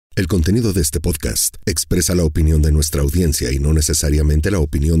El contenido de este podcast expresa la opinión de nuestra audiencia y no necesariamente la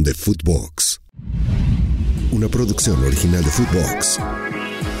opinión de Footbox. Una producción original de Footbox.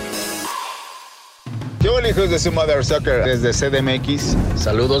 ¿Qué hola, hijos de su Mother Soccer? Desde CDMX.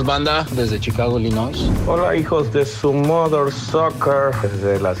 Saludos, banda, desde Chicago, Illinois. Hola, hijos de su Mother Soccer,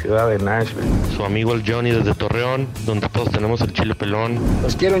 desde la ciudad de Nashville. Su amigo el Johnny desde Torreón, donde todos tenemos el chile pelón.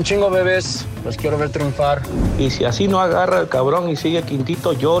 Los quiero un chingo, bebés. Los quiero ver triunfar. Y si así no agarra el cabrón y sigue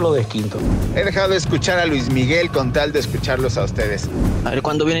quintito, yo lo desquinto. He dejado de escuchar a Luis Miguel con tal de escucharlos a ustedes. A ver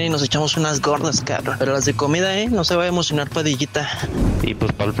cuándo vienen y nos echamos unas gordas, cabrón. Pero las de comida, no se va a emocionar, Padillita. Y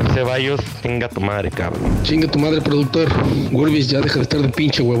pues para el Ceballos, tenga tu madre, cabrón. Chinga tu madre, productor. Gurbis, ya deja de estar de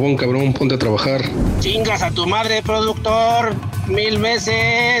pinche huevón, cabrón. Ponte a trabajar. Chingas a tu madre, productor. 1000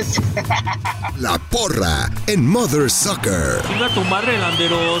 veces. La Porra en Mother Soccer. Chinga tu madre,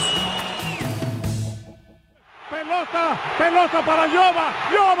 landeros. Pelota para Llora,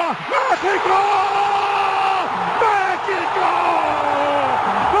 México, campeón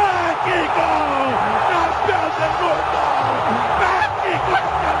del mundo, México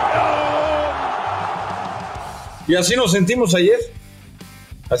campeón. Y así nos sentimos ayer,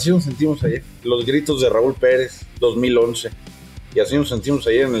 los gritos de Raúl Pérez, 2011, y así nos sentimos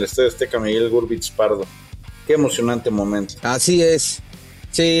ayer en el Estadio Azteca Miguel Gurbitz Pardo. Qué emocionante momento. Así es.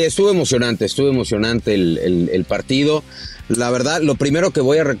 Sí, estuvo emocionante el partido. La verdad, lo primero que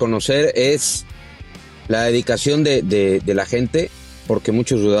voy a reconocer es la dedicación de la gente, porque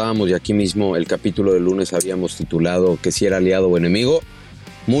muchos dudábamos, y aquí mismo el capítulo del lunes habíamos titulado que si era aliado o enemigo.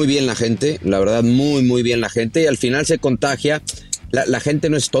 Muy bien la gente, la verdad, muy bien la gente, y al final se contagia. La gente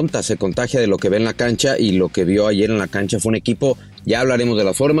no es tonta, se contagia de lo que ve en la cancha, y lo que vio ayer en la cancha fue un equipo, ya hablaremos de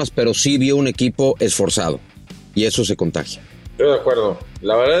las formas, pero sí vio un equipo esforzado, y eso se contagia. Estoy de acuerdo.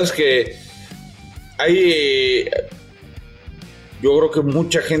 La verdad es que yo creo que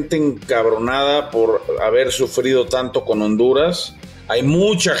mucha gente encabronada por haber sufrido tanto con Honduras. Hay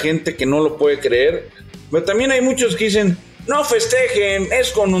mucha gente que no lo puede creer, pero también hay muchos que dicen, no festejen,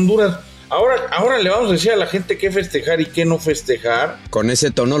 es con Honduras. Ahora le vamos a decir a la gente qué festejar y qué no festejar. Con ese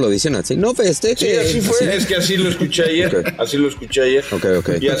tono lo dicen así, no festejen. Sí, así fue, ¿sí? Es que así lo escuché ayer, Okay.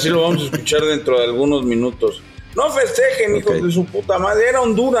 Okay. Y así lo vamos a escuchar dentro de algunos minutos. No festejen, hijos de su puta madre, era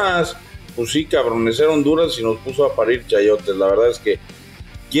Honduras. Pues sí, cabrones, era Honduras y nos puso a parir chayotes. La verdad es que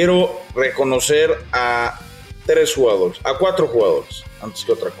quiero reconocer a 4 jugadores, antes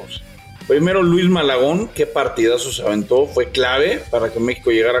que otra cosa. Primero, Luis Malagón, qué partidazo se aventó, fue clave para que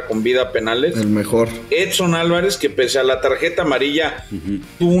México llegara con vida a penales. El mejor. Edson Álvarez, que pese a la tarjeta amarilla,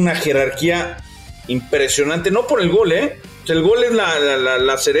 tuvo una jerarquía impresionante, no por el gol, O sea, el gol es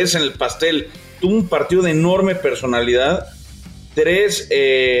la cereza en el pastel. Tuvo un partido de enorme personalidad. 3,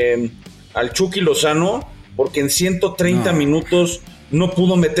 al Chucky Lozano, porque en 130 minutos no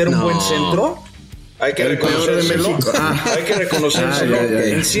pudo meter un buen centro. Hay que reconocérselo. Hay que reconocérselo.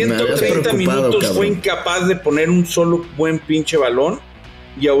 En 130 minutos cabrón. Fue incapaz de poner un solo buen pinche balón.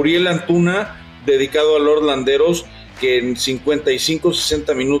 Y Auriel Antuna, dedicado a los Landeros, que en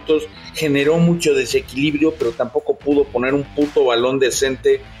 55-60 minutos generó mucho desequilibrio, pero tampoco pudo poner un puto balón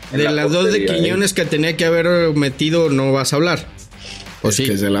decente. De las dos de Quiñones que tenía que haber metido no vas a hablar. ¿O sí?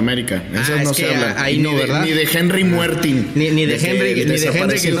 Que es del América. Eso no se habla. Ahí no, ¿verdad? Ni de Henry Muertin. Ni de Henry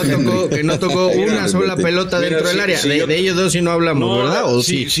que no tocó una sola pelota dentro del área. De ellos dos sí no hablamos, ¿verdad? ¿O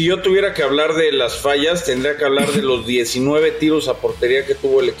sí? Si yo tuviera que hablar de las fallas, tendría que hablar de los 19 tiros a portería que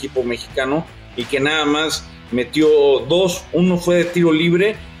tuvo el equipo mexicano y que nada más metió 2. Uno fue de tiro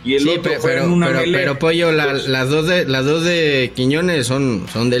libre y el otro fue en una melee. Pero Pollo, las dos de Quiñones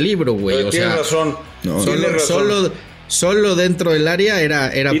son de libro, güey. Tienes razón. Solo dentro del área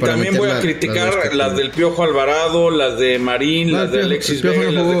era y para también voy a criticar las del Piojo Alvarado, las de Marín, las de Alexis Vega,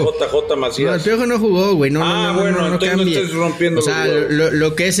 las de JJ Macías. No, el Piojo no jugó, güey. Entonces no estés rompiendo. O sea,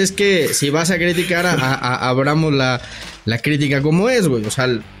 lo que es que si vas a criticar, abramos la crítica como es, güey. O sea,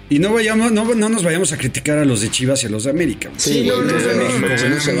 y no nos vayamos a criticar a los de Chivas y a los de América. Sí,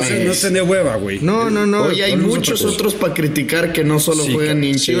 no estén de hueva, güey. No. Oye, hay muchos otros para criticar que no solo juegan ni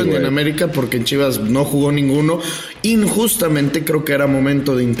en Chivas ni en América, porque en Chivas no jugó ninguno. Injustamente creo que era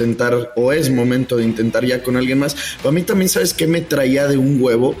momento de intentar, o es momento de intentar ya con alguien más. Pero a mí también, ¿sabes qué me traía de un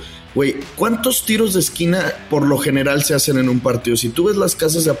huevo? Güey, ¿cuántos tiros de esquina por lo general se hacen en un partido? Si tú ves las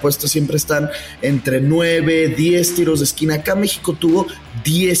casas de apuestas, siempre están entre 9, 10 tiros de esquina. Acá México tuvo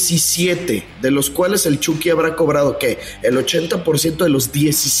 17, de los cuales el Chucky habrá cobrado, ¿qué? El 80% de los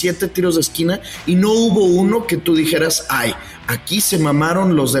 17 tiros de esquina, y no hubo uno que tú dijeras, ay, aquí se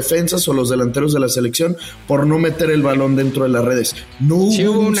mamaron los defensas o los delanteros de la selección por no meter el balón dentro de las redes. No hubo sí,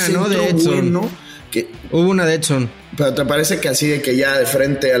 un una, centro ¿no? De Edson. bueno Hubo una de Edson. ¿Pero te parece que así de que ya de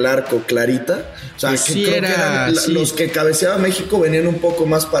frente al arco clarita? O sea, pues que sí, creo que eran los que cabeceaba México venían un poco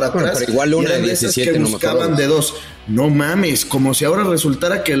más para atrás. Pero igual una de 17 que buscaban de dos. No mames, como si ahora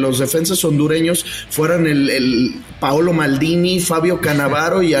resultara que los defensas hondureños fueran el Paolo Maldini, Fabio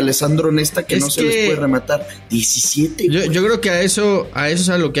Cannavaro y Alessandro Nesta, que no se les puede rematar. 17. Yo creo que a eso es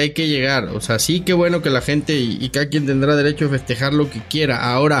a lo que hay que llegar. O sea, sí, qué bueno que la gente y cada quien tendrá derecho a festejar lo que quiera.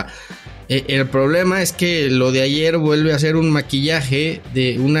 Ahora, el problema es que lo de ayer vuelve a ser un maquillaje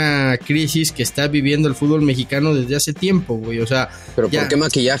de una crisis que está viviendo el fútbol mexicano desde hace tiempo, güey. O sea, ¿pero por qué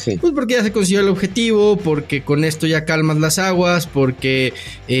maquillaje? Pues porque ya se consiguió el objetivo, porque con esto ya calmas las aguas, porque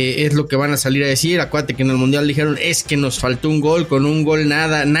es lo que van a salir a decir. Acuérdate que en el Mundial dijeron, es que nos faltó un gol, con un gol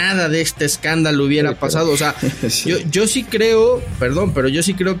nada de este escándalo hubiera pasado. O sea, sí. yo sí creo, pero yo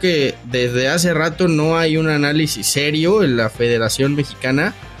sí creo que desde hace rato no hay un análisis serio en la Federación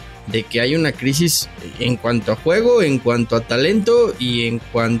Mexicana de que hay una crisis en cuanto a juego, en cuanto a talento y en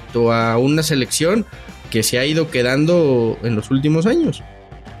cuanto a una selección que se ha ido quedando en los últimos años.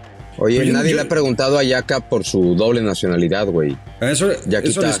 Oye, nadie le ha preguntado a Yaka por su doble nacionalidad, güey. Eso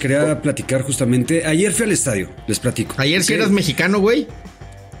les quería platicar justamente. Ayer fui al estadio, les platico. ¿Ayer sí eras mexicano, güey?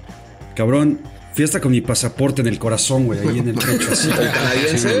 Cabrón, fui hasta con mi pasaporte en el corazón, güey, ahí en el pecho. Así. ¿El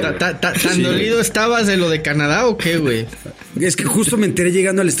canadiense? ¿Tan dolido estabas de lo de Canadá o qué, güey? Es que justo me enteré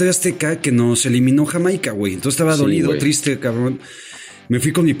llegando al Estadio Azteca que nos eliminó Jamaica, güey. Entonces estaba dolido, güey. Triste, cabrón. Me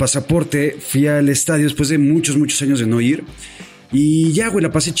fui con mi pasaporte, fui al estadio después de muchos años de no ir. Y ya, güey,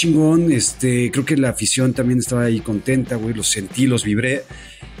 la pasé chingón. Creo que la afición también estaba ahí contenta, güey. Los sentí, los vibré.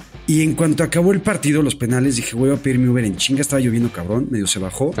 Y en cuanto acabó el partido, los penales, dije, voy a pedir mi Uber en chinga. Estaba lloviendo, cabrón, medio se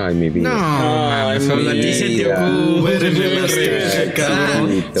bajó. Ay, mi vida. No, solo a ti se te ocurre,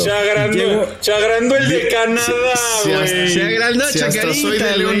 cabrón. Se agrandó el de Canadá, güey. Se agrandó Chacarita, hasta soy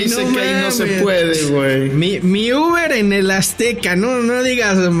de León y sé que ahí no se puede, güey. Mi Uber en el Azteca, no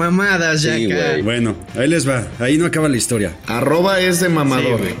digas mamadas, ya, sí, bueno, ahí les va. Ahí no acaba la historia. @ es de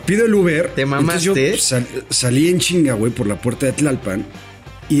mamador. Sí, pido el Uber. ¿Te mamaste? Yo salí en chinga, güey, por la puerta de Tlalpan.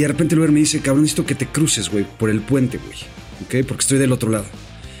 Y de repente el Uber me dice, cabrón, necesito que te cruces, güey, por el puente, güey. ¿Ok? Porque estoy del otro lado.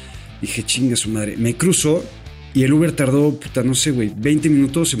 Dije, chinga su madre. Me cruzo y el Uber tardó, no sé, güey, 20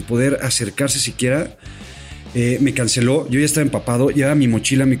 minutos en poder acercarse siquiera. Me canceló. Yo ya estaba empapado. Llevaba mi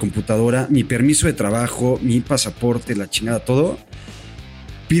mochila, mi computadora, mi permiso de trabajo, mi pasaporte, la chingada, todo.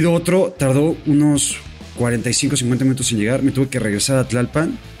 Pido otro. Tardó unos 45, 50 minutos en llegar. Me tuve que regresar a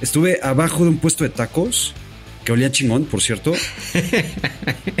Tlalpan. Estuve abajo de un puesto de tacos. Que olía chingón, por cierto.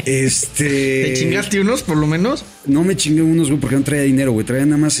 ¿Te chingaste unos, por lo menos? No me chingué unos, güey, porque no traía dinero, güey. Traía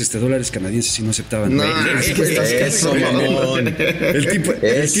nada más dólares canadienses y no aceptaban. No, eso, mamón.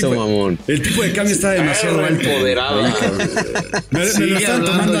 Mamón. El tipo de cambio estaba demasiado alto. Empoderado. Me lo estaban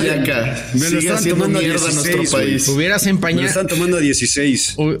tomando acá. Me lo estaban tomando a 16, país. Hubieras empañado. Me lo están tomando a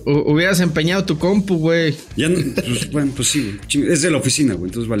 16. Hubieras empeñado tu compu, güey. Ya no, bueno, pues sí, es de la oficina, güey,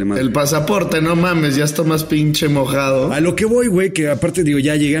 entonces vale más. El pasaporte, no mames, ya está más pinche mojado. A lo que voy, güey, que aparte digo,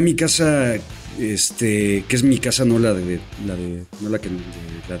 ya llegué a mi casa, que es mi casa, no la de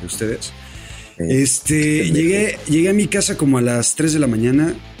ustedes. Llegué a mi casa como a las 3 de la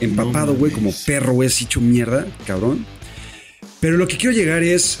mañana, empapado, güey, como perro, güey, así hecho mierda, cabrón. Pero lo que quiero llegar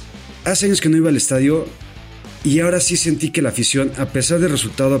es, hace años que no iba al estadio y ahora sí sentí que la afición, a pesar del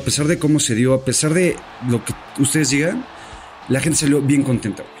resultado, a pesar de cómo se dio, a pesar de lo que ustedes digan, la gente salió bien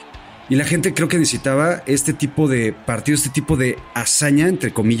contenta, güey. Y la gente creo que necesitaba este tipo de partido, este tipo de hazaña,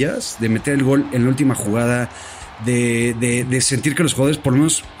 entre comillas, de meter el gol en la última jugada, de sentir que los jugadores, por lo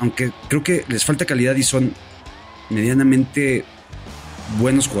menos, aunque creo que les falta calidad y son medianamente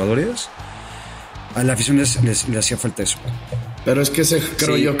buenos jugadores, a la afición le hacía falta eso. Pero es que ese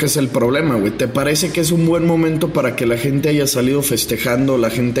creo yo que es el problema, güey. ¿Te parece que es un buen momento para que la gente haya salido festejando,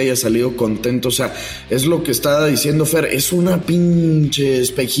 la gente haya salido contento? O sea, es lo que estaba diciendo Fer, es una pinche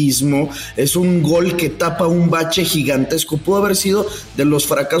espejismo, es un gol que tapa un bache gigantesco. Pudo haber sido de los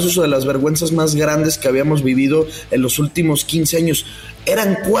fracasos o de las vergüenzas más grandes que habíamos vivido en los últimos 15 años.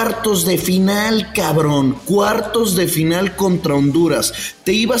 Eran cuartos de final, cabrón. Cuartos de final contra Honduras.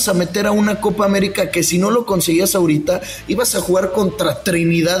 Te ibas a meter a una Copa América que si no lo conseguías ahorita, ibas a jugar contra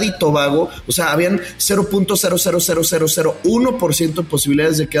Trinidad y Tobago. O sea, habían 0.00001%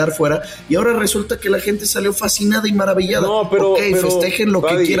 posibilidades de quedar fuera. Y ahora resulta que la gente salió fascinada y maravillada. No, pero festejen lo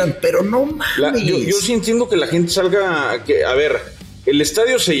que quieran, pero no mames. Yo sí entiendo que la gente salga... a ver, el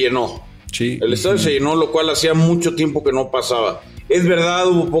estadio se llenó. Sí. El estadio se llenó, lo cual hacía mucho tiempo que no pasaba. Es verdad,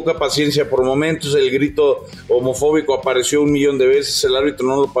 hubo poca paciencia por momentos, el grito homofóbico apareció 1,000,000 de veces, el árbitro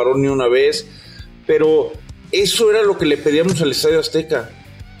no lo paró ni una vez, pero eso era lo que le pedíamos al Estadio Azteca,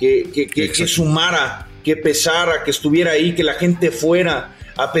 que sumara, que pesara, que estuviera ahí, que la gente fuera,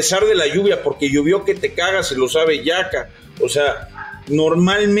 a pesar de la lluvia, porque llovió que te cagas, se lo sabe Yaca. O sea,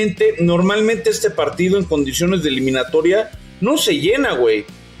 normalmente este partido en condiciones de eliminatoria no se llena, güey.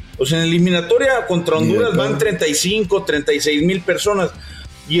 O sea, en eliminatoria contra Honduras van 35, 36 mil personas.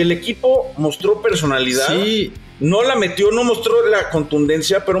 Y el equipo mostró personalidad. Sí. No la metió, no mostró la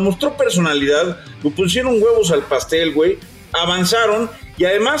contundencia, pero mostró personalidad. Le pusieron huevos al pastel, güey. Avanzaron. Y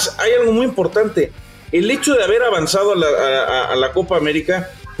además hay algo muy importante. El hecho de haber avanzado a la Copa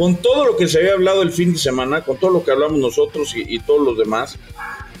América, con todo lo que se había hablado el fin de semana, con todo lo que hablamos nosotros y todos los demás,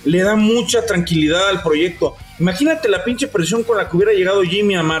 le da mucha tranquilidad al proyecto. Imagínate la pinche presión con la que hubiera llegado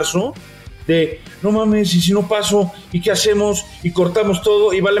Jimmy a marzo, de no mames, y si no paso, y qué hacemos, y cortamos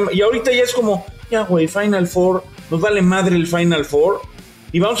todo, y ahorita ya es como, ya güey, Final Four, nos vale madre el Final Four,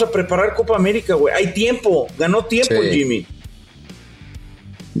 y vamos a preparar Copa América, güey, hay tiempo, ganó tiempo el Jimmy.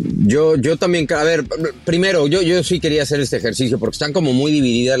 Yo también, a ver, primero, yo sí quería hacer este ejercicio, porque están como muy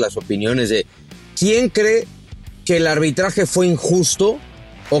divididas las opiniones de ¿quién cree que el arbitraje fue injusto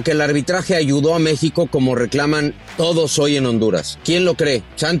o que el arbitraje ayudó a México como reclaman todos hoy en Honduras? ¿Quién lo cree?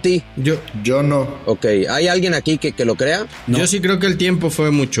 ¿Santi? Yo no. Ok, ¿hay alguien aquí que lo crea? No. Yo sí creo que el tiempo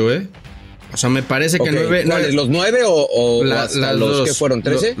fue mucho, O sea, me parece que 9... ¿Cuáles? ¿Los 9 o hasta los dos, que fueron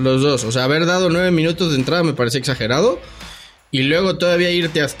 13? Los dos, o sea, haber dado 9 minutos de entrada me parece exagerado. Y luego todavía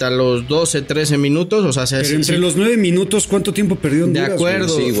irte hasta los 12, 13 minutos, o sea... Pero entre los 9 minutos, ¿cuánto tiempo perdió Honduras? De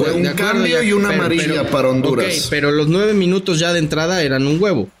acuerdo. Sí, fue un cambio y una amarilla para Honduras. Okay, pero los 9 minutos ya de entrada eran un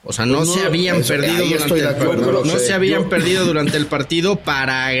huevo. O sea, no se habían perdido durante el partido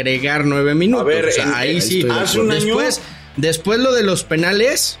para agregar 9 minutos. A ver, o sea, ahí sí. Hace un año... Después lo de los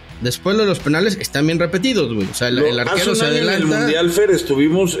penales... están bien repetidos, güey. O sea, el arquero se adelanta. En el Mundial, Fer,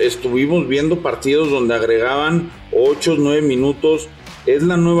 estuvimos viendo partidos donde agregaban 8, 9 minutos. Es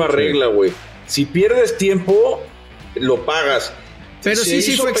la nueva regla, güey. Si pierdes tiempo, lo pagas. Pero sí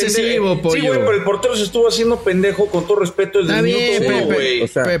fue excesivo, pollo. Sí, güey, pero el portero se estuvo haciendo pendejo, con todo respeto, desde el minuto 1, güey.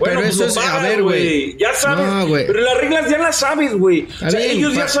 Pero eso es, a ver, güey. Ya sabes, pero las reglas ya las sabes, güey. O sea,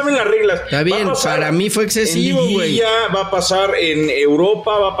 ellos ya saben las reglas. Está bien, para mí fue excesivo, güey. Va a pasar en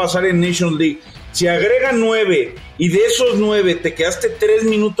Europa, va a pasar en Nations League. Si agregan 9 y de esos 9 te quedaste 3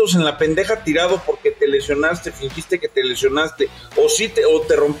 minutos en la pendeja tirado porque te lesionaste, fingiste que te lesionaste o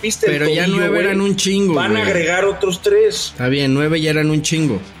te rompiste el tobillo, pero ya 9 eran un chingo, van a agregar otros 3. Está bien, 9 ya eran un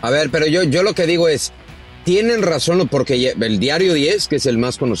chingo. A ver, pero yo lo que digo es, tienen razón porque el Diario 10, que es el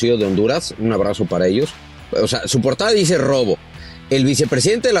más conocido de Honduras, un abrazo para ellos, o sea, su portada dice robo. El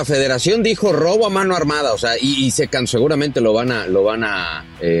vicepresidente de la federación dijo robo a mano armada, o sea, y seguramente lo van a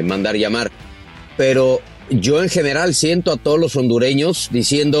mandar llamar. Pero yo en general siento a todos los hondureños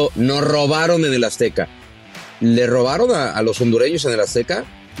diciendo, nos robaron en el Azteca. ¿Le robaron a los hondureños en el Azteca?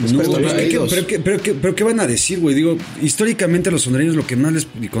 No, pero ¿qué van a decir, güey? Digo, históricamente a los hondureños lo que más les,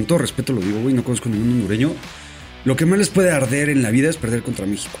 y con todo respeto lo digo, güey, no conozco ningún hondureño, lo que más les puede arder en la vida es perder contra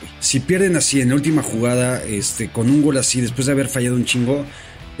México, güey. Si pierden así en la última jugada, con un gol así, después de haber fallado un chingo,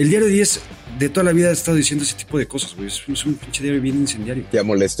 el Diario 10 de toda la vida ha estado diciendo ese tipo de cosas, güey. Es un pinche diario bien incendiario. Ya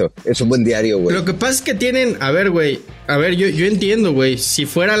molesto. Es un buen diario, güey. Lo que pasa es que tienen... A ver, güey. A ver, yo entiendo, güey. Si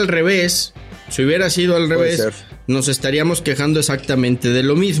fuera al revés, si hubiera sido al revés, nos estaríamos quejando exactamente de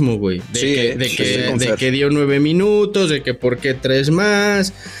lo mismo, güey. De que dio 9 minutos, de que por qué 3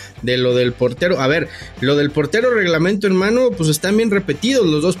 más... De lo del portero, a ver, lo del portero reglamento en mano, pues están bien repetidos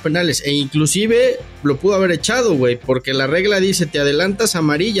los 2 penales, e inclusive lo pudo haber echado, güey, porque la regla dice, te adelantas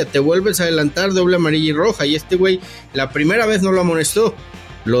amarilla, te vuelves a adelantar doble amarilla y roja, y este güey la primera vez no lo amonestó,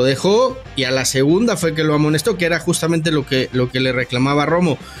 lo dejó, y a la segunda fue que lo amonestó, que era justamente lo que le reclamaba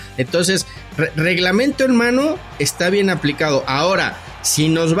Romo. Entonces, reglamento en mano está bien aplicado. Ahora, si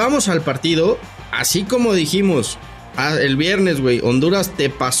nos vamos al partido, así como dijimos el viernes, güey, Honduras te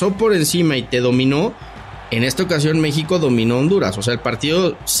pasó por encima y te dominó. En esta ocasión México dominó a Honduras. O sea, el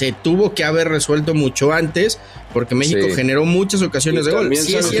partido se tuvo que haber resuelto mucho antes porque México generó muchas ocasiones de gol.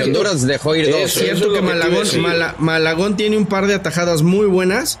 Sí, es cierto. Honduras dejó ir 2. Es cierto que Malagón tiene un par de atajadas muy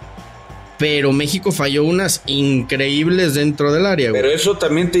buenas, pero México falló unas increíbles dentro del área, güey. Pero eso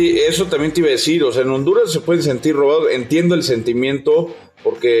también te iba a decir. O sea, en Honduras se pueden sentir robados. Entiendo el sentimiento,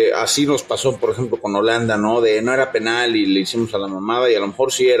 porque así nos pasó, por ejemplo, con Holanda, ¿no? De no era penal y le hicimos a la mamada, y a lo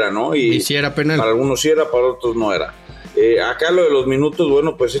mejor sí era, ¿no? Y sí era penal. Para algunos sí era, para otros no era. Acá lo de los minutos,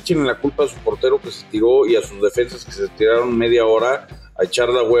 bueno, pues echen la culpa a su portero que se tiró y a sus defensas que se tiraron media hora a echar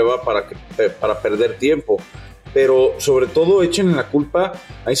la hueva para perder tiempo. Pero sobre todo echen la culpa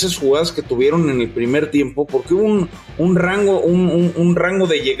a esas jugadas que tuvieron en el primer tiempo, porque hubo un rango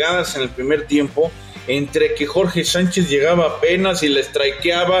de llegadas en el primer tiempo entre que Jorge Sánchez llegaba apenas y la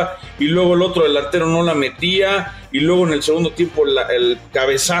strikeaba, y luego el otro delantero no la metía, y luego en el segundo tiempo el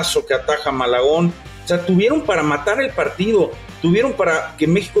cabezazo que ataja Malagón. O sea, tuvieron para matar el partido, tuvieron para que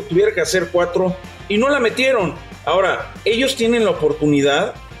México tuviera que hacer 4 y no la metieron. Ahora, ellos tienen la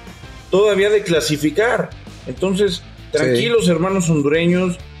oportunidad todavía de clasificar. Entonces, tranquilos, hermanos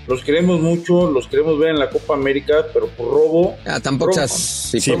hondureños, los queremos mucho, los queremos ver en la Copa América, pero por robo. Tampoco seas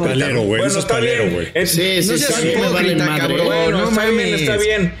sí, palero, güey. Bueno, eso es palero, güey. Sí, no seas hipócrita, cabrón. Bueno, no está bien, está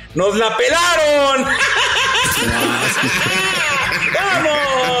bien. ¡Nos la pelaron!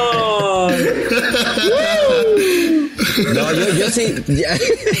 ¡Vamos! No, yo sí. Ya,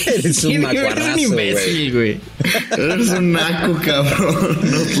 eres un macuarrazo, eres un imbécil, güey. Eres un naco, cabrón.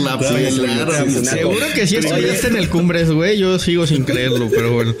 Nos la pelaron. Seguro que sí estuviste en el Cumbres, güey. Yo sigo sin creerlo,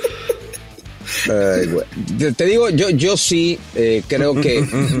 pero bueno. Te digo, yo sí creo que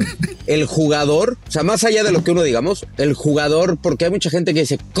el jugador, o sea, más allá de lo que uno digamos, el jugador, porque hay mucha gente que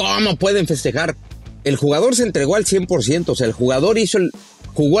dice, ¿cómo pueden festejar? El jugador se entregó al 100%, o sea, el jugador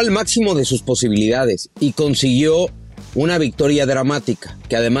jugó al máximo de sus posibilidades y consiguió una victoria dramática,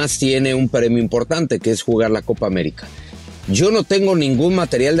 que además tiene un premio importante, que es jugar la Copa América. Yo no tengo ningún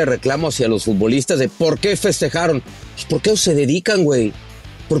material de reclamo hacia los futbolistas de por qué festejaron. Pues porque se dedican, güey.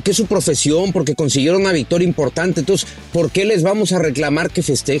 Porque es su profesión, porque consiguieron una victoria importante. Entonces, ¿por qué les vamos a reclamar que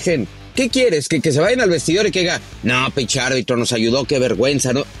festejen? ¿Qué quieres? ¿Que se vayan al vestidor y que diga, no, pinche árbitro, nos ayudó, qué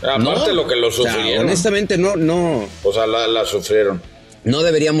vergüenza, ¿no? Aparte no, lo que lo sufrieron. O sea, honestamente, no. O sea, la sufrieron. No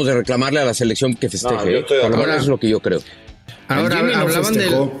deberíamos de reclamarle a la selección que festeje. Por lo menos es lo que yo creo. Ahora hablaban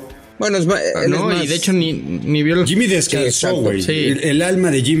del... Bueno, es más... y de hecho ni vio... Jimmy descansó, güey. Sí. El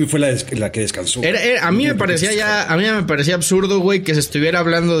alma de Jimmy fue la que descansó. A mí me parecía absurdo, güey, que se estuviera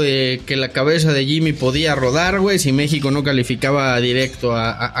hablando de que la cabeza de Jimmy podía rodar, güey, si México no calificaba directo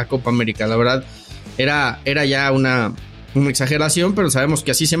a Copa América. La verdad, era ya una exageración, pero sabemos que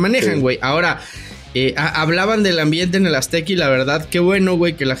así se manejan, güey. Ahora... hablaban del ambiente en el Azteca y la verdad, qué bueno,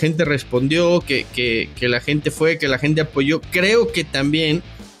 güey, que la gente respondió, que la gente fue, que la gente apoyó. Creo que también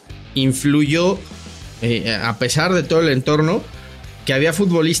influyó, a pesar de todo el entorno, que había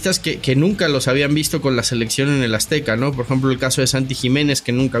futbolistas que nunca los habían visto con la selección en el Azteca, ¿no? Por ejemplo, el caso de Santi Jiménez,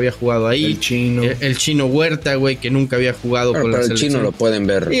 que nunca había jugado ahí. El Chino Huerta, güey, que nunca había jugado con la selección. Al Chino lo pueden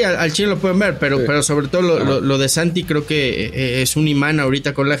ver. Sí, al Chino lo pueden ver, pero sobre todo lo de Santi creo que es un imán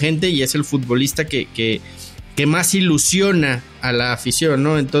ahorita con la gente y es el futbolista que más ilusiona a la afición,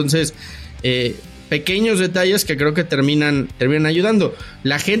 ¿no? Entonces, pequeños detalles que creo que terminan ayudando.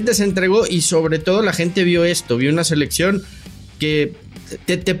 La gente se entregó y sobre todo la gente vio una selección que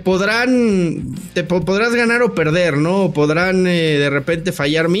te podrás ganar o perder, ¿no? Podrán de repente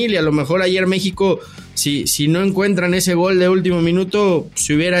fallar 1000 y a lo mejor ayer México, si no encuentran ese gol de último minuto,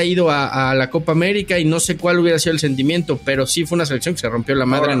 se hubiera ido a la Copa América y no sé cuál hubiera sido el sentimiento, pero sí fue una selección que se rompió la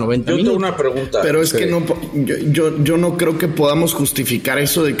madre en 90 minutos. Yo tengo una pregunta. Pero es que no, yo no creo que podamos justificar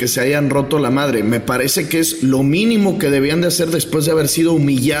eso de que se hayan roto la madre. Me parece que es lo mínimo que debían de hacer después de haber sido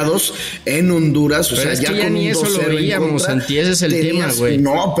humillados en Honduras. O pero sea, es ya que ya con ni un eso lo veíamos, Santi, ese es el tema, güey.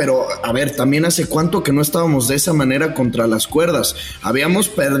 No, pero a ver, también hace cuánto que no estábamos de esa manera contra las cuerdas. Habíamos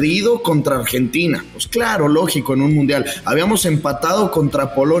perdido contra Argentina, pues claro, lógico, en un mundial. Habíamos empatado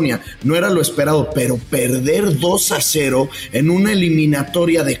contra Polonia, no era lo esperado, pero perder 2-0 en una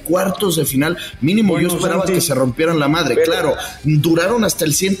eliminatoria de cuartos de final, mínimo yo esperaba que se rompieran la madre. Claro, duraron hasta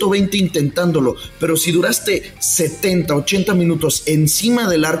el 120 intentándolo, pero si duraste 70, 80 minutos encima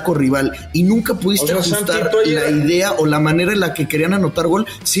del arco rival y nunca pudiste ajustar la idea o la manera en la que querían anotar gol,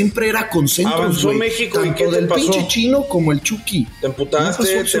 siempre era consenso. Avanzó México, tanto ¿y qué te del pasó? Pinche Chino como el Chucky. Te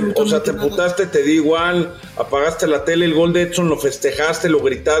emputaste, te di igual, apagaste la tele, el gol de Edson lo festejaste, lo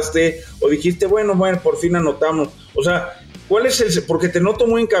gritaste, o dijiste, bueno, por fin anotamos. O sea, ¿cuál es porque te noto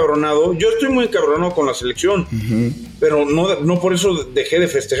muy encabronado? Yo estoy muy encabronado con la selección, pero no por eso dejé de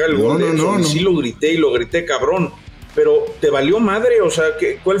festejar el gol de Edson. Sí lo grité, cabrón. Pero te valió madre, o sea,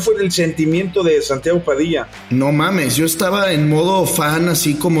 ¿cuál fue el sentimiento de Santiago Padilla? No mames, yo estaba en modo fan,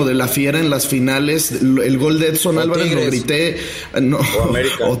 así como de la fiera en las finales. El gol de Edson Álvarez Tigres. Lo grité,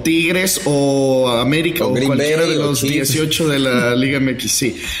 o Tigres o América, o cualquiera de los 18 de la Liga MX,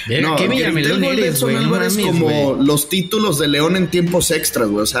 sí. ¿Qué grité el gol de Edson Álvarez como los títulos de León en tiempos extras,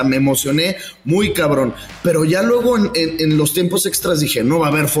 güey. O sea, me emocioné muy cabrón. Pero ya luego en los tiempos extras dije, no va a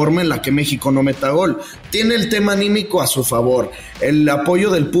haber forma en la que México no meta gol. Tiene el tema anímico público a su favor, el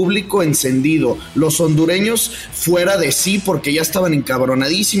apoyo del público encendido, los hondureños fuera de sí porque ya estaban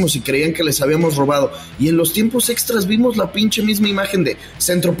encabronadísimos y creían que les habíamos robado, y en los tiempos extras vimos la pinche misma imagen de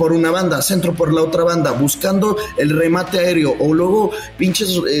centro por una banda, centro por la otra banda, buscando el remate aéreo, o luego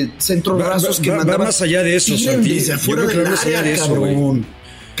pinches centros rasos que mandaban. Va más allá de eso, Santi. Desde afuera del área, de eso, cabrón.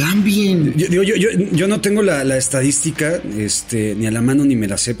 Cambien. Yo no tengo la estadística ni a la mano ni me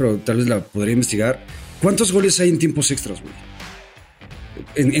la sé, pero tal vez la podría investigar. ¿Cuántos goles hay en tiempos extras, güey?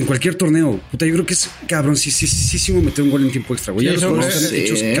 En cualquier torneo. Puta, yo creo que es cabroncísimo meter un gol en tiempo extra, güey.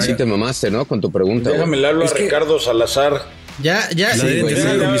 Sí, sí te mamaste, ¿no? Con tu pregunta. Déjame le hablo a Ricardo Salazar. Ya. A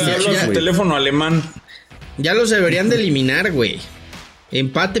su teléfono alemán. Ya los deberían de eliminar, güey.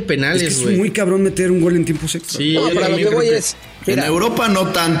 Empate penales, güey. Es que es muy cabrón meter un gol en tiempos extra. Sí, para lo que voy es... Mira, en Europa no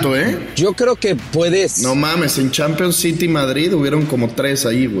tanto, ¿eh? Yo creo que puedes... No mames, en Champions City Madrid hubieron como 3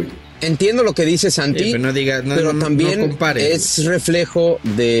 ahí, güey. Entiendo lo que dice Santi, pero también es reflejo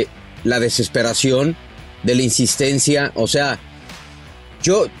de la desesperación, de la insistencia. O sea,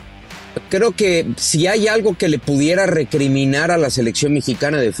 yo creo que si hay algo que le pudiera recriminar a la selección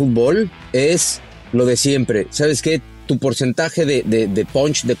mexicana de fútbol es lo de siempre. ¿Sabes qué? Tu porcentaje de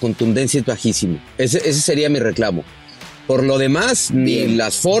punch, de contundencia es bajísimo. Ese sería mi reclamo. Por lo demás, ni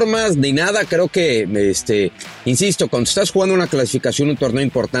las formas, ni nada, creo que, insisto, cuando estás jugando una clasificación, un torneo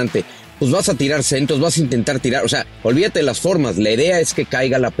importante, pues vas a tirar centros, vas a intentar tirar, o sea, olvídate de las formas, la idea es que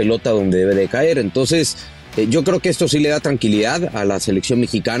caiga la pelota donde debe de caer. Entonces, yo creo que esto sí le da tranquilidad a la selección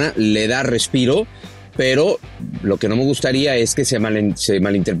mexicana, le da respiro, pero lo que no me gustaría es que se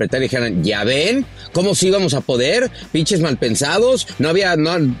malinterpretara y dijeran, ya ven, ¿cómo sí íbamos a poder? Pinches malpensados, no había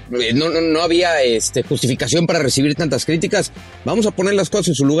justificación para recibir tantas críticas. Vamos a poner las cosas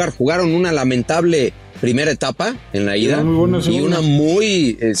en su lugar. Jugaron una lamentable primera etapa en la ida y una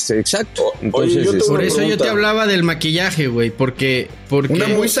muy exacto. Entonces, oye, por eso yo te hablaba del maquillaje, güey, porque una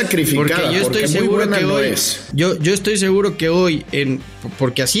muy sacrificada, porque yo estoy seguro que hoy yo estoy seguro que hoy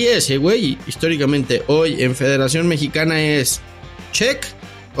porque así es, güey, históricamente hoy en Federación Mexicana es check,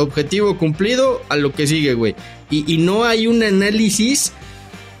 objetivo cumplido, a lo que sigue, güey. Y no hay un análisis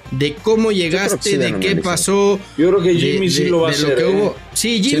de cómo llegaste, de qué pasó. Yo creo que Jimmy sí lo va a hacer.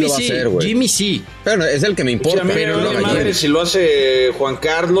 Sí, Jimmy sí. Jimmy sí. Pero es el que me importa. O sea, pero no madre si lo hace Juan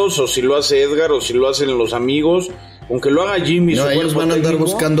Carlos, o si lo hace Edgar, o si lo hacen los amigos. Aunque lo haga Jimmy, no, ellos van a andar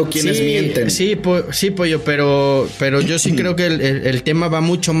buscando quienes mienten. Sí, Pollo, pero yo sí creo que el tema va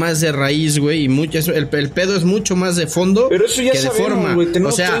mucho más de raíz, güey, y el pedo es mucho más de fondo pero eso ya que de forma. Wey,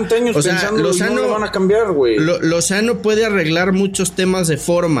 tenemos 30 años pensando Lozano, no lo van a cambiar, güey. Lozano puede arreglar muchos temas de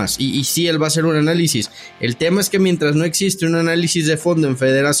formas y sí, él va a hacer un análisis. El tema es que mientras no existe un análisis de fondo en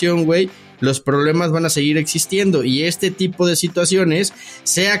Federación, güey, los problemas van a seguir existiendo y este tipo de situaciones,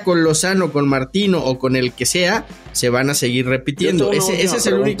 sea con Lozano, con Martino o con el que sea, se van a seguir repitiendo. Ese es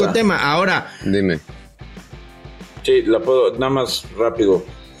el único tema. Ahora, dime. Sí, la puedo, nada más rápido.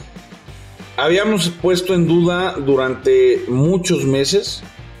 Habíamos puesto en duda durante muchos meses,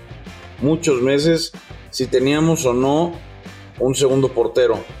 si teníamos o no un segundo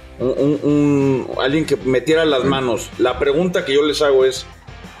portero, alguien que metiera las manos. La pregunta que yo les hago es,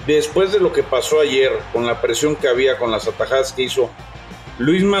 después de lo que pasó ayer, con la presión que había, con las atajadas que hizo,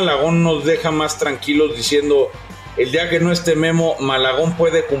 Luis Malagón nos deja más tranquilos diciendo, el día que no esté Memo, Malagón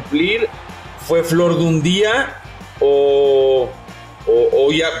puede cumplir, fue flor de un día, o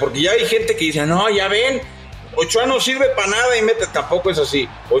ya, porque ya hay gente que dice, no, ya ven, Ochoa no sirve para nada y mete, tampoco es así.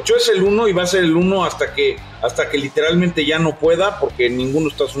 Ochoa es el 1 y va a ser el 1 hasta que literalmente ya no pueda, porque ninguno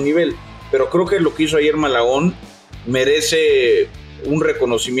está a su nivel. Pero creo que lo que hizo ayer Malagón merece un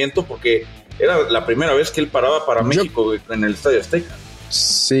reconocimiento porque era la primera vez que él paraba para México en el Estadio Azteca.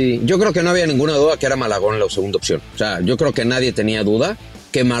 Sí, yo creo que no había ninguna duda que era Malagón la segunda opción. O sea, yo creo que nadie tenía duda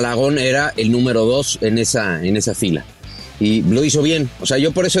que Malagón era el número 2 en esa fila. Y lo hizo bien. O sea,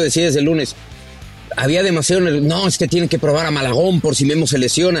 yo por eso decía desde el lunes, había demasiado... No, es que tienen que probar a Malagón por si Memo se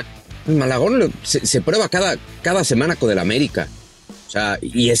lesiona. Malagón se prueba cada semana con el América. O sea,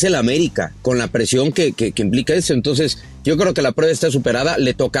 y es el América, con la presión que implica eso. Entonces, yo creo que la prueba está superada.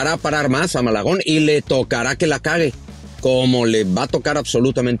 Le tocará parar más a Malagón y le tocará que la cague, como le va a tocar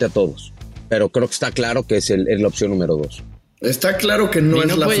absolutamente a todos. Pero creo que está claro que es la opción número 2. Está claro que no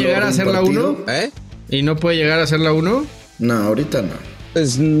es la puede llegar a ser la 1? ¿Y no puede llegar a ser la 1? No, ahorita no.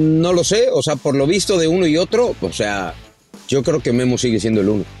 Pues no lo sé. O sea, por lo visto de uno y otro, o sea, yo creo que Memo sigue siendo el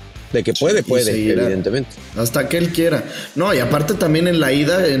 1. De que puede, evidentemente. Hasta que él quiera. No, y aparte también en la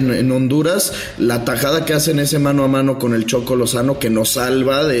ida en Honduras, la tajada que hacen ese mano a mano con el Choco Lozano, que nos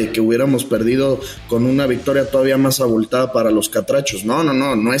salva de que hubiéramos perdido con una victoria todavía más abultada para los catrachos.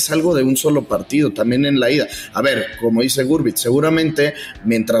 No es algo de un solo partido, también en la ida. A ver, como dice Gurbit, seguramente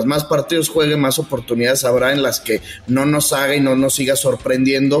mientras más partidos juegue, más oportunidades habrá en las que no nos haga y no nos siga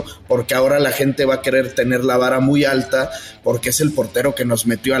sorprendiendo, porque ahora la gente va a querer tener la vara muy alta, porque es el portero que nos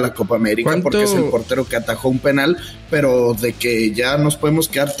metió a la Copa América, porque es el portero que atajó un penal, pero de que ya nos podemos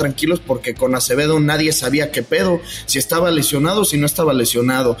quedar tranquilos porque con Acevedo nadie sabía qué pedo, si estaba lesionado o si no estaba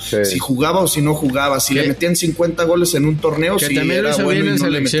lesionado, si jugaba o si no jugaba, si le metían 50 goles en un torneo, que si también era lo bueno bien y en no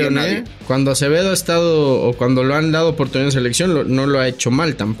le metía a selección, nadie. Cuando Acevedo ha estado o cuando lo han dado oportunidad en selección, no lo ha hecho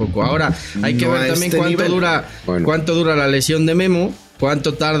mal tampoco. Ahora hay que ver también cuánto dura la lesión de Memo,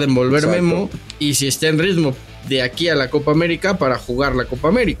 cuánto tarda en volver Memo y si está en ritmo de aquí a la Copa América para jugar la Copa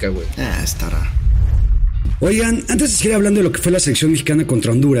América, güey. Estará. Oigan, antes de seguir hablando de lo que fue la selección mexicana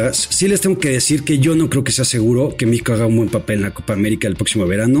contra Honduras, sí les tengo que decir que yo no creo que sea seguro que México haga un buen papel en la Copa América el próximo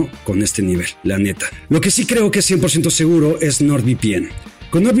verano con este nivel, la neta. Lo que sí creo que es 100% seguro es NordVPN.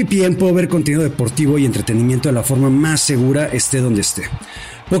 Con NordVPN puedo ver contenido deportivo y entretenimiento de la forma más segura, esté donde esté.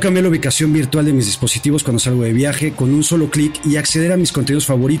 Puedo cambiar la ubicación virtual de mis dispositivos cuando salgo de viaje con un solo clic y acceder a mis contenidos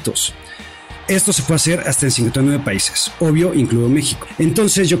favoritos. Esto se puede hacer hasta en 59 países, obvio, incluido México.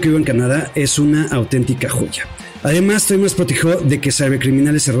 Entonces, yo que vivo en Canadá es una auténtica joya. Además, estoy más protegido de que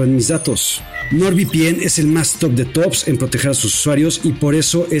cibercriminales se roben mis datos. NordVPN es el más top de tops en proteger a sus usuarios y por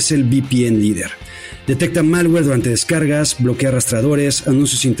eso es el VPN líder. Detecta malware durante descargas, bloquea rastreadores,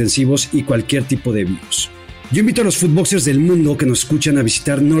 anuncios intensivos y cualquier tipo de virus. Yo invito a los footboxers del mundo que nos escuchan a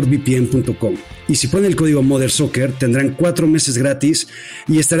visitar nordvpn.com y si ponen el código MOTHERSOCCER tendrán 4 meses gratis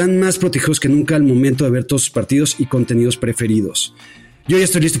y estarán más protegidos que nunca al momento de ver todos sus partidos y contenidos preferidos. Yo ya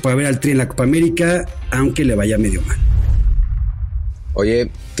estoy listo para ver al Tri en la Copa América, aunque le vaya medio mal. Oye,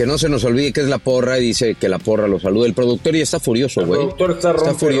 que no se nos olvide que es la Porra y dice que la Porra lo saluda. El productor ya está furioso, güey. El productor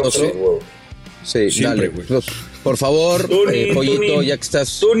está furioso. Sí, siempre, dale. Por favor, Pollito, ya que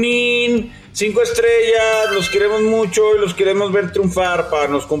estás... Tunin, 5 estrellas, los queremos mucho y los queremos ver triunfar.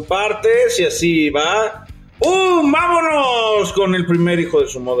 Nos compartes y así va. ¡Vámonos! Con el primer hijo de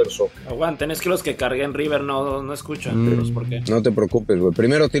su Mother Soccer. Aguanten, es que los que cargué en River no escuchan. ¿Por qué? No te preocupes, güey.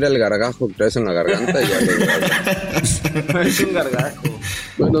 Primero tira el gargajo que traes en la garganta y ya es un gargajo.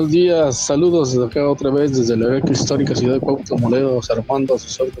 Buenos días, saludos desde acá otra vez desde la vieja histórica ciudad de Cuautla, Morelos, Armando a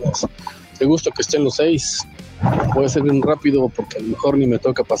sus órdenes. Qué gusto que estén los 6. Voy a ser bien rápido porque a lo mejor ni me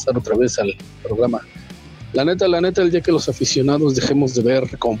toca pasar otra vez al programa. La neta, el día que los aficionados dejemos de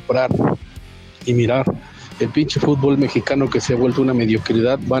ver, comprar y mirar el pinche fútbol mexicano que se ha vuelto una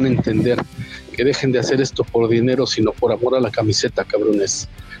mediocridad, van a entender que dejen de hacer esto por dinero, sino por amor a la camiseta, cabrones.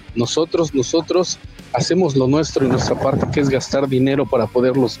 Nosotros hacemos lo nuestro y nuestra parte, que es gastar dinero para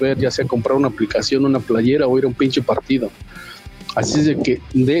poderlos ver, ya sea comprar una aplicación, una playera o ir a un pinche partido. Así es de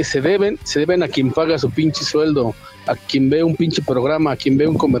que se deben a quien paga su pinche sueldo, a quien ve un pinche programa, a quien ve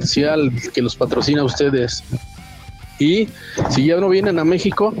un comercial que los patrocina a ustedes. Y si ya no vienen a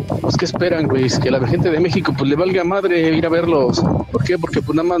México, pues ¿qué esperan, güey? Que la gente de México pues le valga madre ir a verlos. ¿Por qué? Porque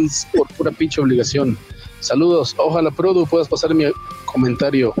pues nada más por pura pinche obligación. Saludos, ojalá Produ puedas pasar mi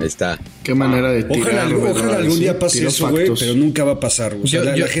comentario. Ahí está. Qué manera de tirar. Ojalá algún día pase eso, güey, pero nunca va a pasar. O sea,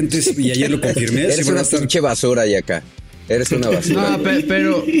 la gente, y ayer lo confirmé. Eres una pinche basura y acá. Eres una basura. No,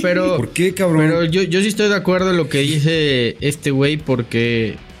 pero ¿por qué, cabrón? Pero yo sí estoy de acuerdo en lo que dice este güey,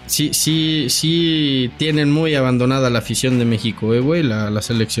 porque sí tienen muy abandonada la afición de México, güey, la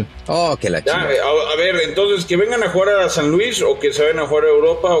selección. Oh, que la chica. A ver, entonces, que vengan a jugar a San Luis o que se vayan a jugar a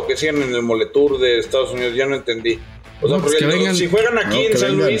Europa o que sigan en el Moletour de Estados Unidos, ya no entendí. O sea, porque vengan, si juegan aquí en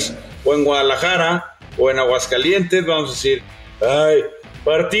San Luis o en Guadalajara o en Aguascalientes, vamos a decir, ay,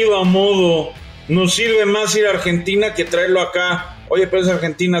 partido a modo. Nos sirve más ir a Argentina que traerlo acá. Oye, pero es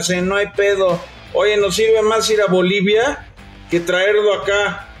Argentina, no hay pedo. Oye, nos sirve más ir a Bolivia que traerlo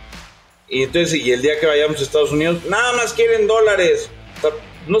acá. Y entonces, y el día que vayamos a Estados Unidos, nada más quieren dólares.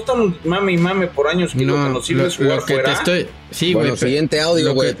 No estamos mame por años que lo que nos sirve es jugar fuera. Bueno, siguiente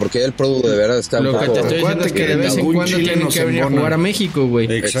audio, güey, porque el producto de verdad está lo que te estoy diciendo es que de vez en cuando tienen que venir a jugar a México, güey.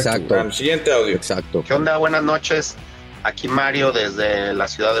 Exacto. Bueno, siguiente audio. Exacto. ¿Qué onda? Buenas noches. Aquí Mario desde la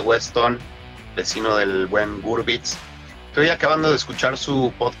ciudad de Weston, vecino del buen Gurbitz. Estoy acabando de escuchar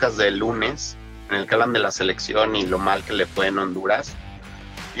su podcast del lunes, en el que hablan de la selección y lo mal que le fue en Honduras.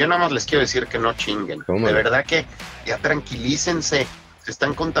 Yo nada más les quiero decir que no chinguen. De verdad que ya tranquilícense. Se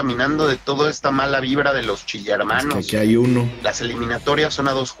están contaminando de toda esta mala vibra de los chillermanos. Es que aquí hay uno. Las eliminatorias son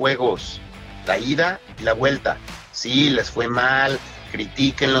a 2 juegos, la ida y la vuelta. Sí, les fue mal,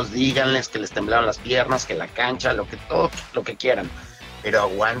 critíquenlos, díganles que les temblaron las piernas, que la cancha, todo lo que quieran, pero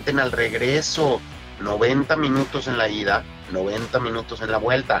aguanten al regreso. 90 minutos en la ida, 90 minutos en la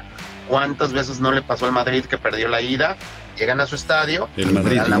vuelta. ¿Cuántas veces no le pasó al Madrid que perdió la ida? Llegan a su estadio y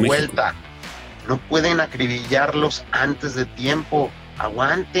dan la vuelta. No pueden acribillarlos antes de tiempo.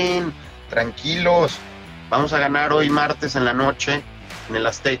 Aguanten, tranquilos. Vamos a ganar hoy martes en la noche en el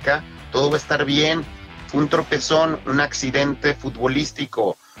Azteca. Todo va a estar bien. Fue un tropezón, un accidente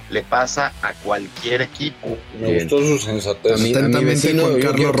futbolístico. Le pasa a cualquier equipo. Me gustó su sensatez. A mi vecino, Juan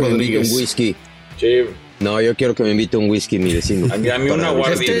Carlos Rodríguez. Un whisky. Sí. No, yo quiero que me invite un whisky mi vecino. A mí un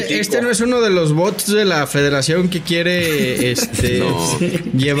aguardientico. Este no es uno de los bots de la federación que quiere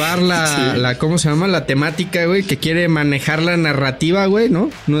llevar la ¿cómo se llama? La temática, güey, que quiere manejar la narrativa, güey,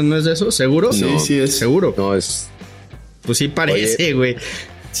 ¿no? ¿No es de eso? ¿Seguro? No. Sí es. ¿Seguro? No, es... Pues sí parece, güey.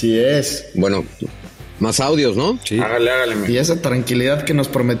 Sí es. Bueno, más audios, ¿no? Sí. Hágale. Y esa tranquilidad que nos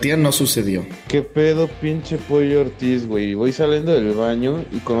prometían no sucedió. ¿Qué pedo, pinche Pollo Ortiz, güey? Voy saliendo del baño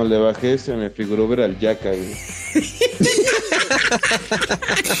y cuando le bajé se me figuró ver al Yaka, güey.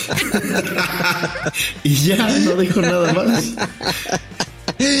 Y ya, no dijo nada más.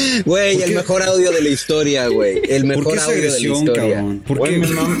 Güey, el mejor audio de la historia, güey. El mejor audio de la historia. Cabrón? ¿Por Güey, qué?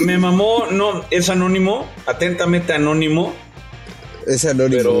 me mamó, no, es anónimo, atentamente anónimo. Es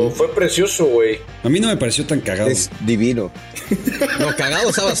anónimo. Pero fue precioso, güey. A mí no me pareció tan cagado. Es divino. No, cagado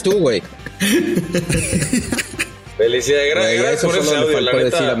estabas tú, güey. Felicidades, gracias por ese audio, la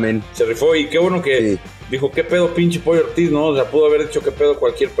neta. Se rifó y qué bueno que dijo, qué pedo pinche Pollo Ortiz, ¿no? O sea, pudo haber dicho qué pedo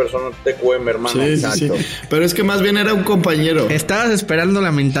cualquier persona TQM, hermano. Sí, exacto. Sí. Pero es que más bien era un compañero. Estabas esperando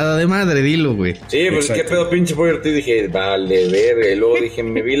la mentada de madre, dilo, güey. Sí, pues qué pedo pinche Pollo Ortiz. Dije, vale, verga. Y luego dije,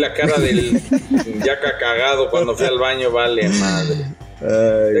 me vi la cara del Yaka cagado cuando fui al baño, vale, madre.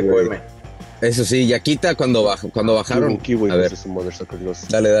 TQM. Eso sí, Yaquita cuando bajaron. A ver,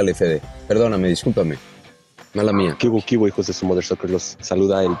 dale, Fede. Perdóname, discúlpame. Mala mía. Kibo, hijos de su mother soccer, los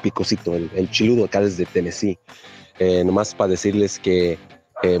saluda el picocito, el chiludo acá desde Tennessee. Nomás para decirles que,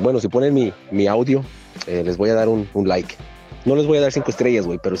 bueno, si ponen mi audio, les voy a dar un like. No les voy a dar 5 estrellas,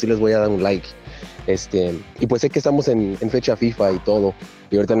 güey, pero sí les voy a dar un like. Y pues sé que estamos en fecha FIFA y todo,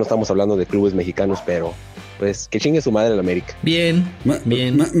 y ahorita no estamos hablando de clubes mexicanos, pero pues que chingue su madre en América. Bien.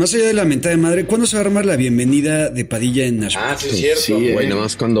 Más allá de la mentada de madre, ¿cuándo se va a armar la bienvenida de Padilla en Nashville? Ah, sí, es cierto. Sí, güey, nada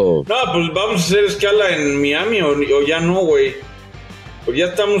más cuando... No, pues vamos a hacer escala en Miami o ya no, güey. Pues ya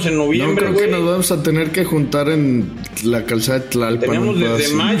estamos en noviembre, güey. No, creo que nos vamos a tener que juntar en la calzada de Tlalpan. Teníamos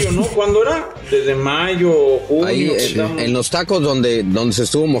desde mayo, ¿no? ¿Cuándo era? Desde mayo, junio. Ahí, en los tacos donde se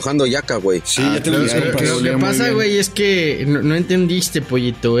estuvo mojando Yaka, güey. Sí, ya te lo Lo que pasa, güey, es que no entendiste,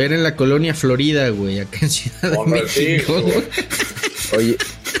 pollito. Era en la colonia Florida, güey, acá en Ciudad de México. Oye,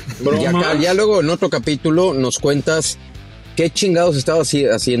 ya luego en otro capítulo nos cuentas qué chingados estabas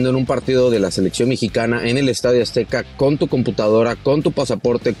haciendo en un partido de la selección mexicana en el Estadio Azteca con tu computadora, con tu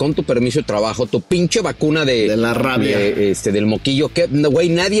pasaporte, con tu permiso de trabajo, tu pinche vacuna de la rabia, del moquillo. Que, güey,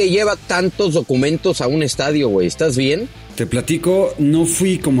 nadie lleva tantos documentos a un estadio, güey. ¿Estás bien? Te platico, no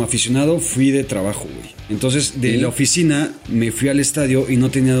fui como aficionado, fui de trabajo, güey. Entonces, de la oficina me fui al estadio y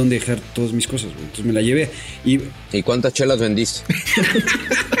no tenía dónde dejar todas mis cosas, güey. Entonces me la llevé. ¿Y cuántas chelas vendiste?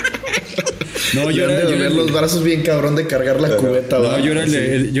 No, yo era los brazos bien cabrón de cargar la cubeta. No, yo era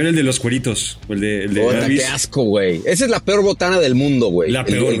el de los cueritos. El de qué asco, güey. Esa es la peor botana del mundo, güey. La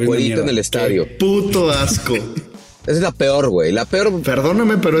peor, el cuerito en el estadio. Qué puto asco. Esa es la peor, güey. La peor.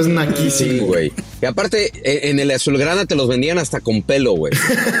 Perdóname, pero es naquísimo. Sí, güey. Y aparte, en el azulgrana te los vendían hasta con pelo, güey.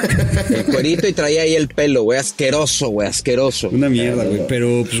 El cuerito y traía ahí el pelo, güey. Asqueroso, güey. Asqueroso. Una mierda, güey.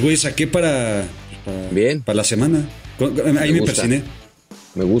 Pero, pues, güey, saqué para la semana. Ahí me persiné.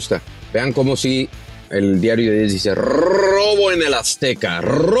 Me gusta. Vean cómo si el diario de 10 dice: robo en el Azteca,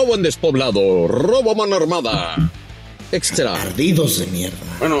 robo en Despoblado, robo a mano armada. Extra. Ardidos de mierda.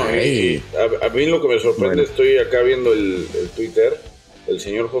 Bueno, a mí lo que me sorprende, estoy acá viendo el Twitter, el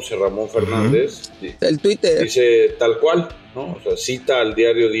señor José Ramón Fernández. El Twitter. Dice tal cual, ¿no? O sea, cita al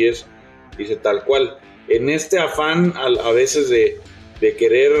diario 10, dice tal cual. En este afán a veces de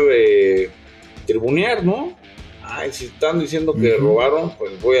querer tribunear, ¿no? Ay, si están diciendo que robaron,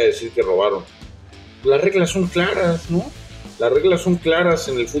 pues voy a decir que robaron. Las reglas son claras, ¿no? Las reglas son claras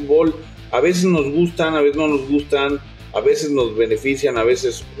en el fútbol. A veces nos gustan, a veces no nos gustan, a veces nos benefician, a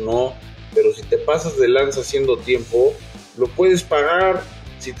veces no. Pero si te pasas de lanza haciendo tiempo, lo puedes pagar.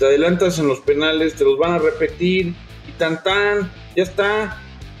 Si te adelantas en los penales, te los van a repetir. Y ya está.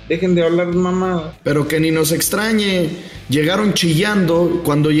 Dejen de hablar mamá. Pero que ni nos extrañe. Llegaron chillando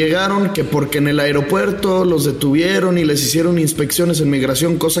cuando llegaron, que porque en el aeropuerto los detuvieron y les hicieron inspecciones en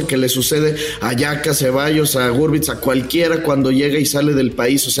migración, cosa que le sucede a Yaca, Ceballos, a Gurbitz, a cualquiera cuando llega y sale del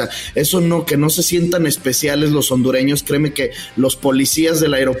país. O sea, eso no, que no se sientan especiales los hondureños. Créeme que los policías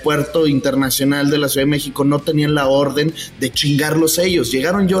del aeropuerto internacional de la Ciudad de México no tenían la orden de chingarlos ellos.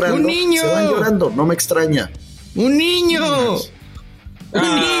 Llegaron llorando. ¡Un niño! Se van llorando, no me extraña. ¡Un niño! ¡Un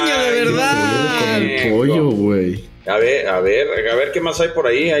niño de verdad! Con el pollo, güey. A ver qué más hay por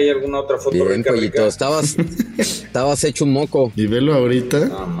ahí. ¿Hay alguna otra foto? Bien, pollito, estabas hecho un moco. Y velo ahorita.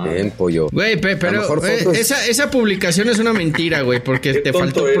 Bien, pollo. Güey, pero esa publicación es una mentira, güey, porque te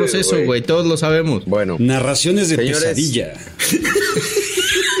faltó un proceso, güey. Todos lo sabemos. Bueno. Narraciones de pesadilla.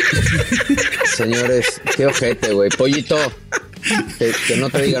 Señores, qué ojete, güey. Pollito, que no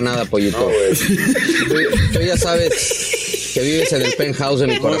te diga nada, pollito. No, tú ya sabes que vives en el penthouse de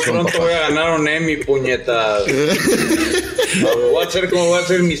mi corazón. Muy pronto voy a ganar un Emmy, puñetas. Voy a hacer como va a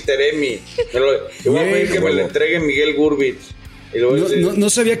ser Mr. Emmy. Y voy a pedir que me lo entregue Miguel Gurbitz. No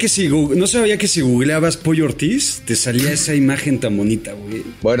sabía que si googleabas Pollo Ortiz, te salía esa imagen tan bonita, güey.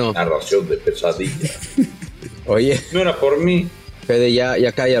 Bueno. Narración de pesadilla. Oye. No era por mí. Fede,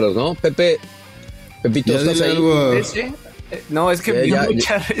 ya cállalos, ¿no? Pepito, ¿estás ahí? No, es que me dio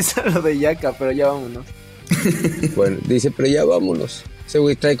mucha risa lo de Yaca, pero ya vámonos. Bueno, dice, pero ya vámonos. Ese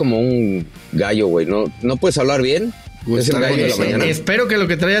güey trae como un gallo, güey. ¿No puedes hablar bien? Es el gallo de la mañana. Espero que lo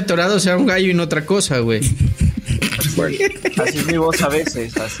que trae atorado sea un gallo y no otra cosa, güey. Bueno. Así es mi voz a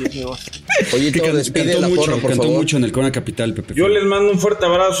veces, así es mi voz. Oye, despide la porra, por favor. Mucho en el Corona Capital, Pepe. Yo les mando un fuerte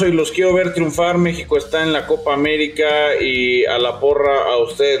abrazo y los quiero ver triunfar. México está en la Copa América y a la porra a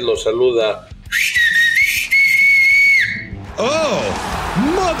ustedes los saluda. ¡Oh!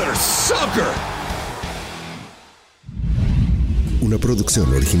 ¡Mother Sucker! Una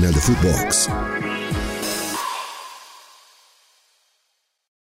producción original de Footbox.